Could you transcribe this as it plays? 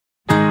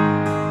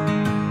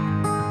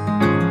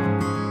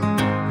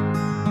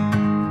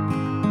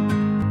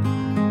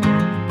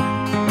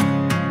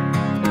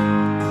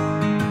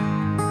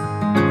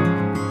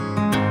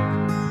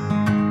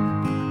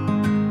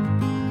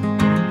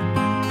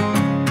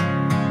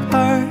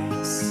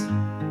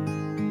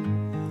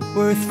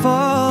worth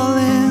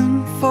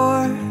falling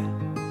for.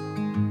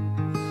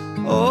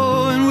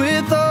 Oh, and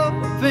with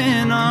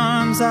open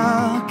arms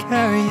I'll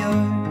carry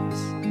yours.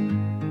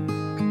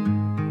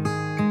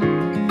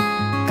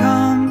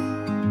 Come,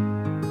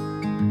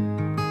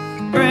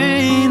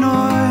 rain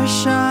or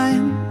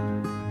shine,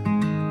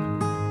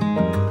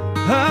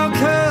 I'll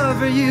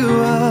cover you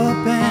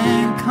up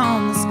and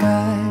calm the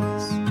skies.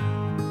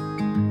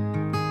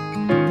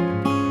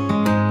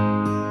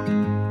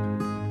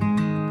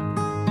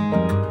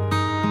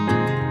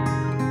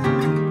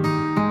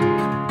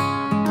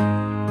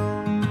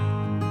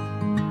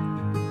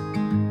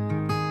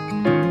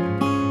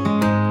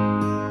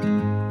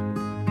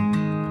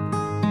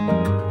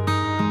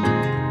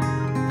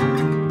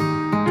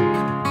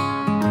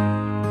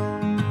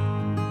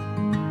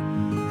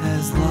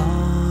 As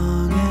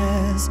long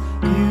as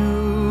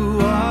you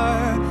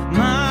are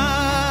mine,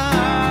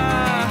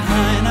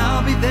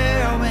 I'll be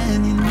there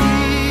when you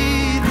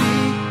need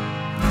me.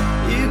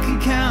 You can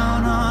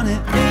count on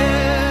it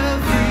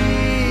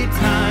every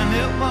time.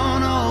 It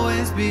won't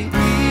always be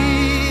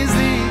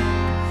easy,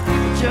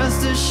 but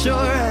just as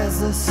sure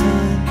as the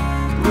sun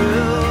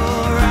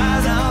will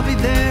rise, I'll be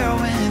there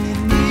when you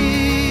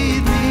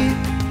need me.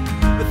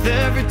 With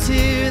every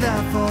tear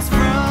that falls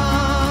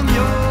from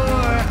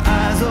your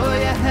eyes, oh,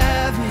 you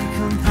have me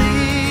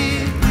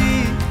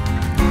completely.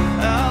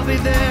 I'll be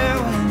there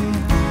when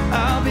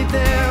I'll be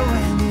there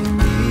when you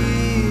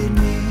need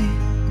me.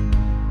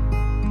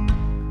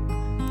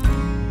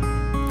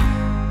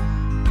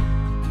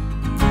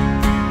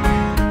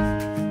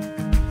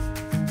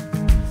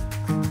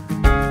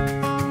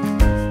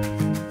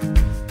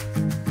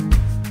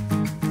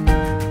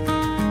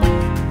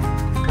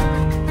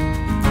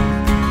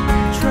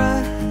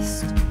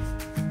 Trust,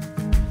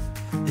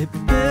 it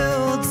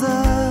builds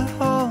a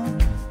home,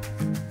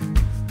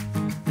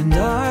 and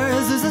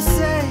ours is a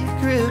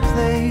sacred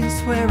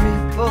place where we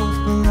both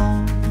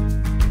belong.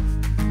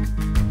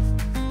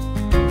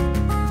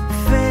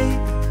 Faith,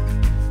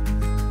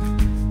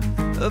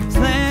 a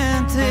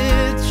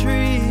planted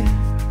tree.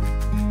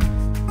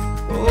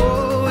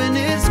 Oh, and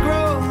it's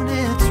grown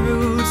its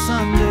roots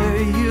under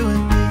you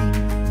and me.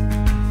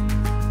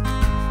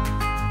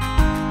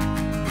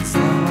 As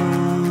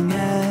long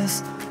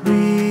as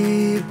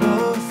we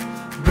both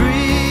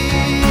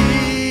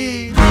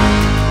breathe.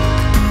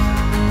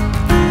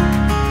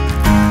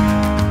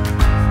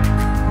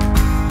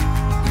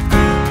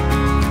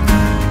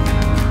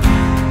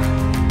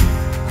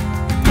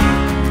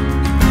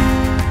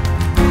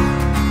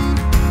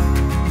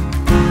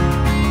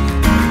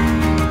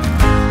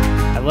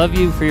 I love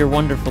you for your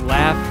wonderful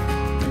laugh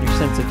and your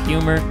sense of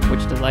humor,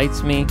 which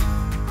delights me.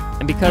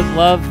 And because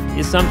love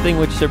is something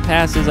which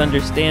surpasses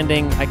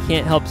understanding, I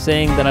can't help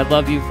saying that I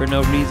love you for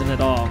no reason at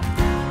all.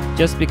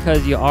 Just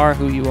because you are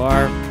who you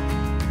are,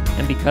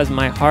 and because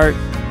my heart,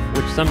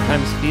 which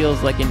sometimes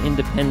feels like an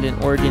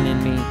independent organ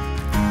in me,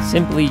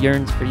 simply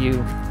yearns for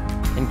you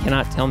and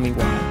cannot tell me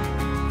why.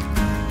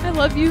 I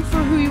love you for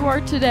who you are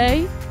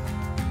today,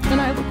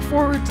 and I look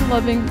forward to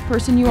loving the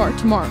person you are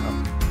tomorrow.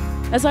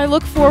 As I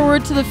look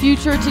forward to the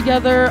future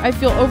together, I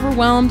feel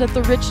overwhelmed at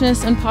the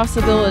richness and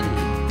possibility.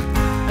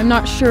 I'm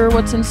not sure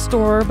what's in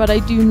store, but I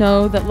do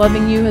know that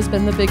loving you has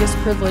been the biggest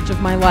privilege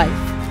of my life.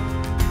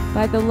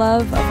 By the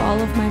love of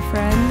all of my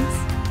friends,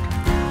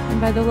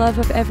 and by the love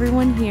of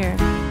everyone here,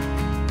 I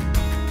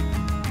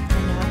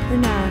now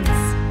pronounce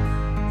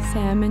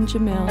Sam and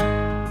Jimil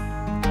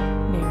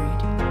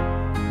married.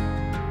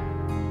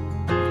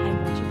 I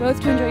invite you both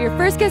to enjoy your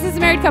first kiss as a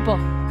married couple.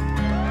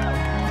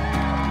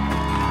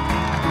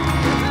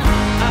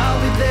 I'll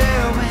be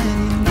there when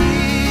you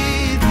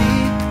need me.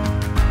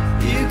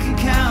 You can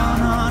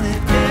count on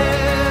it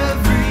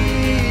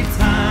every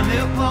time.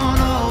 It won't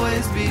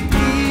always be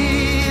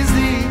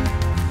easy,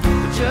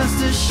 but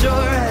just as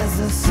sure as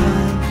the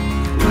sun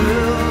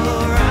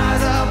will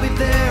rise, I'll be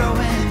there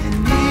when you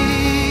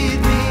need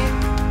me.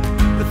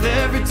 With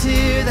every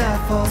tear that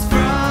falls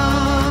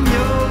from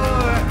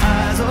your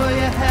eyes, oh,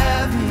 you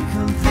have me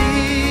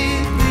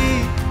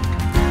completely.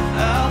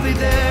 I'll be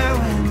there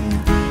when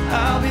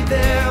I'll be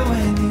there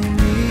when you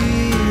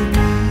need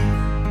me.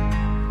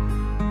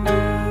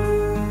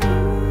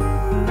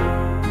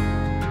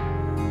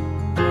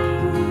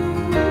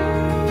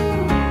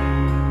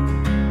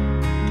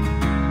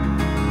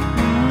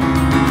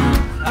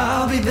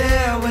 I'll be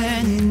there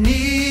when you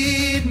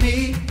need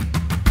me.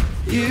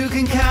 You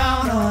can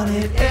count on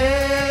it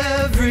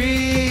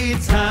every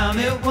time.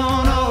 It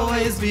won't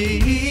always be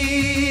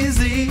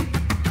easy.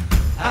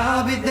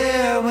 I'll be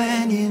there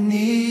when you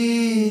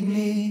need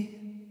me.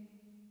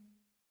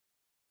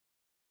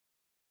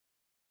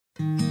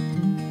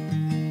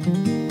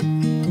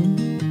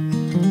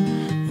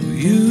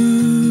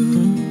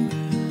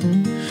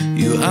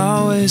 You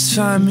always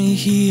find me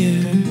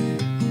here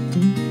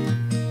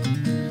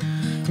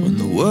when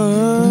the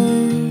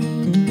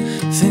world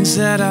thinks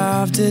that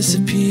I've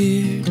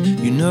disappeared.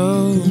 You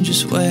know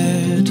just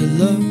where to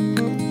look.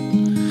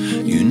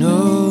 You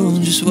know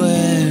just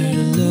where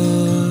to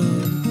look.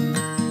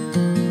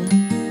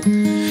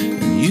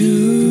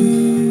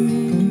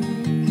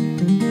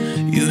 And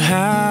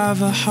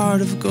have a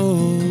heart of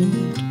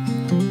gold,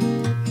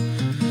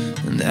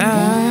 and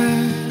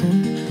I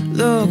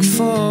look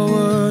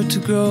forward to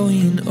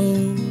growing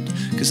old,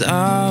 'cause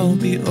I'll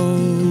be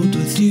old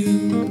with you.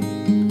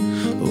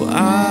 Oh,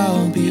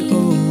 I'll be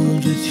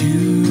old with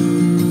you.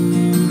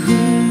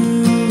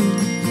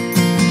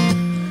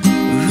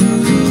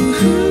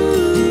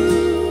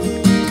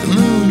 The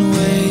moon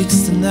awaits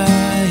the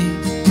night.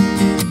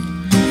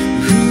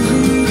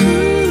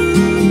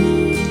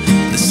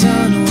 The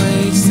sun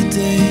awaits the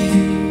day.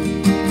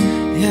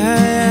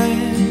 Yeah,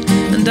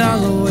 and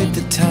I'll await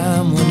the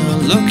time when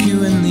I'll look you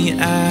in the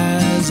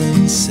eyes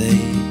and say,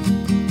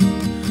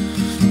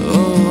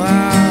 oh,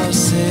 I'll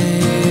say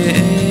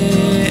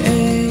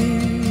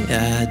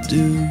I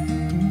do.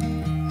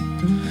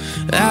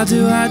 I do,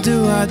 I do,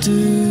 I do,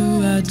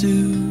 I do.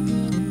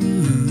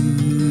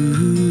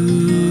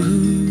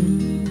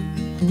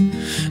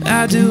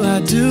 I do, I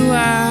do,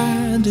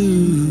 I do.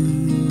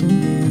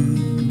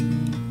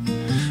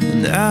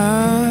 And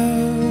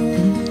I'll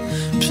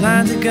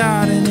plant a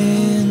garden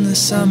in the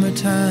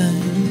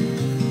summertime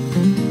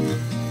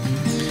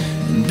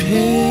and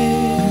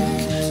pick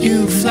you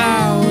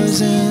flowers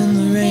in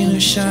the rain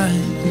or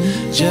shine,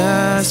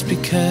 just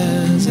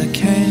because I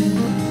can.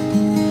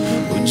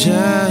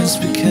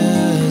 Just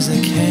because I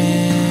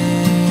can.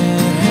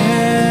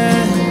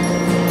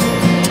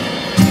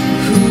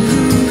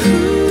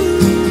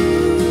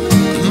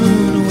 The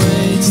moon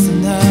awaits the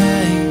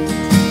night.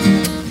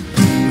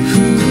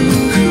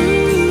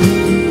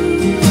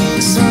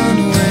 The sun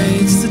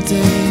awaits the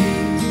day.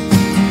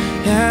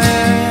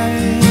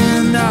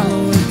 And I'll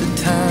await the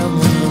time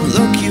when I'll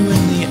look you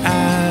in the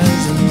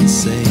eyes and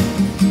say,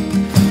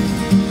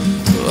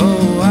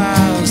 oh,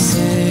 I'll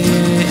say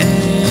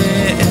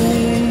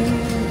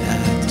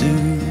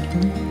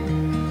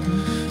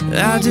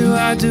I do,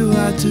 I do,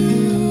 I do,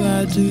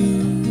 I do.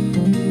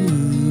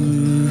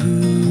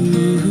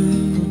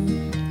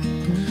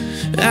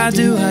 I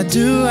do, I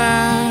do,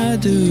 I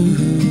do.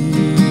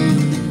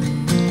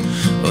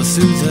 Oh,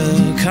 through the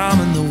calm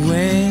and the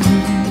wind,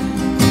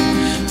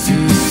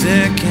 through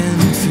thick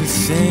and through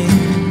thin,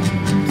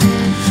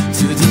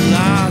 through the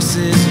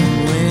losses and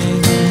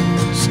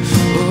wins.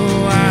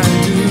 Oh, I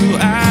do,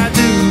 I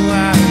do,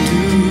 I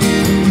do.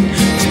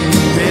 Through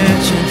the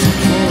rich and the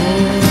poor.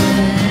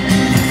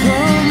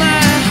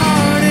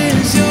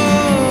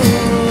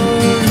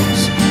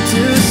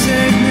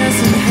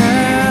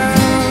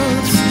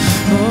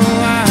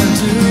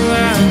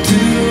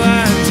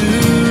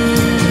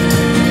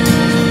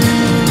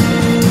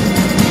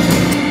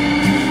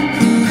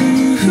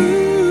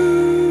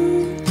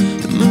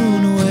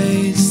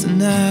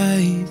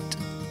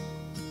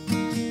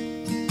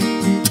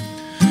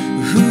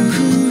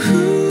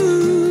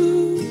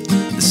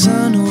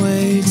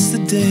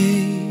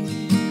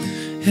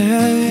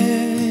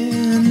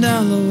 And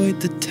I'll await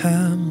the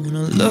time when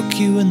I look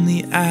you in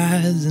the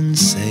eyes and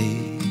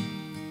say,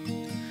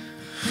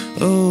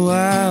 oh,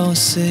 I'll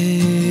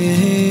say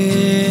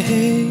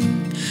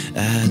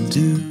I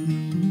do.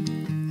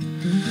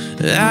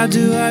 I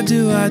do, I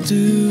do, I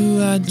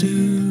do, I do.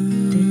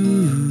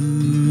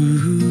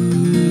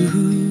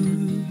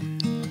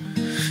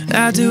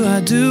 I do,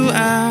 I do,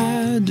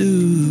 I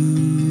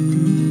do.